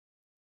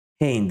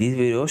Hey, in this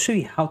video, I'll show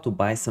you how to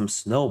buy some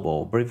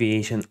Snowball,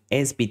 abbreviation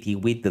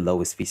SBT, with the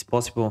lowest fees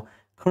possible.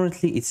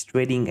 Currently, it's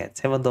trading at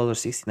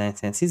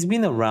 $7.69. It's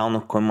been around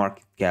on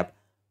CoinMarketCap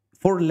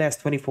for the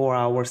last 24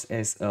 hours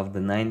as of the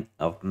 9th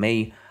of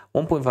May,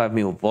 1.5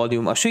 mil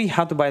volume. I'll show you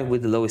how to buy it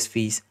with the lowest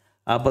fees.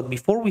 But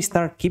before we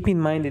start, keep in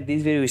mind that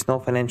this video is no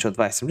financial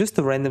advice. I'm just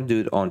a random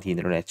dude on the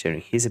internet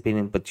sharing his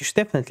opinion, but you should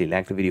definitely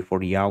like the video for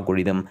the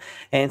algorithm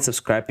and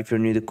subscribe if you're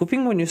new. The cool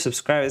thing when you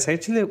subscribe is I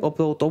actually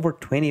upload over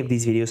 20 of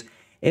these videos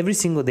every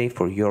single day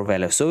for your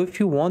value. So if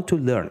you want to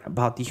learn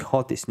about the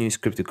hottest news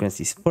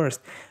cryptocurrencies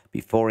first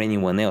before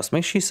anyone else,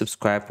 make sure you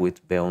subscribe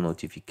with bell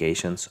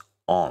notifications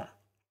on.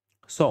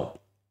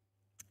 So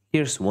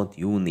here's what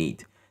you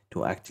need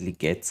to actually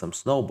get some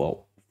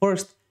Snowball.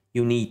 First,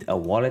 you need a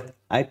wallet.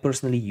 I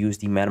personally use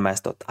the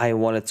metamask.io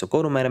wallet. So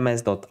go to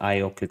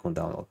metamask.io, click on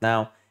download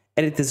now,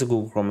 add it as a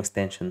Google Chrome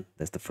extension.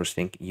 That's the first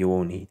thing you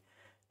will need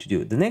to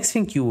do. The next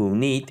thing you will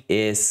need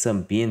is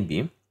some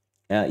BNB.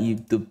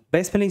 The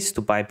best place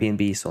to buy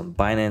BNB is on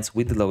Binance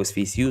with the lowest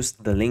fees. Use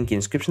the link in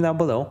the description down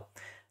below,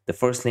 the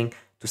first link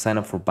to sign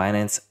up for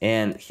Binance.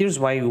 And here's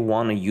why you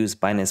want to use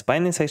Binance.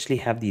 Binance actually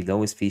have the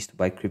lowest fees to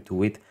buy crypto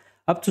with,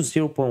 up to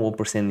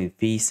 0.1% in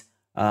fees.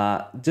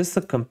 Just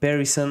a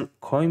comparison,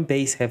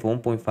 Coinbase have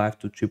 1.5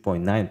 to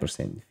 3.9%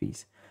 in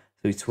fees.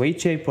 So it's way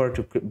cheaper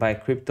to buy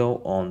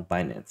crypto on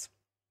Binance.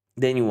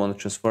 Then you want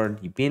to transfer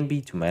the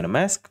BNB to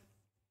MetaMask.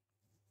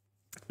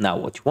 Now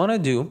what you want to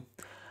do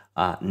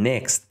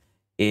next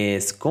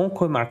is go on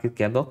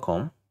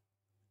coinmarketcap.com,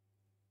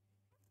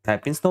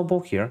 type in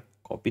Snowball here,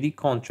 copy the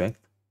contract,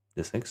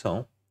 just like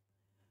so.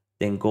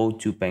 Then go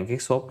to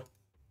Pancakeswap,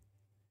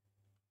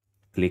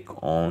 click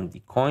on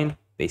the coin,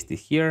 paste it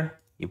here,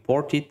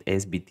 import it,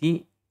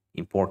 SBT,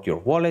 import your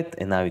wallet,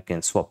 and now you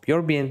can swap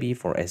your BNB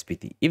for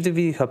SBT. If the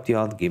video helped you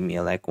out, give me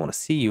a like. I want to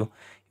see you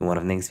in one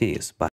of the next videos. Bye.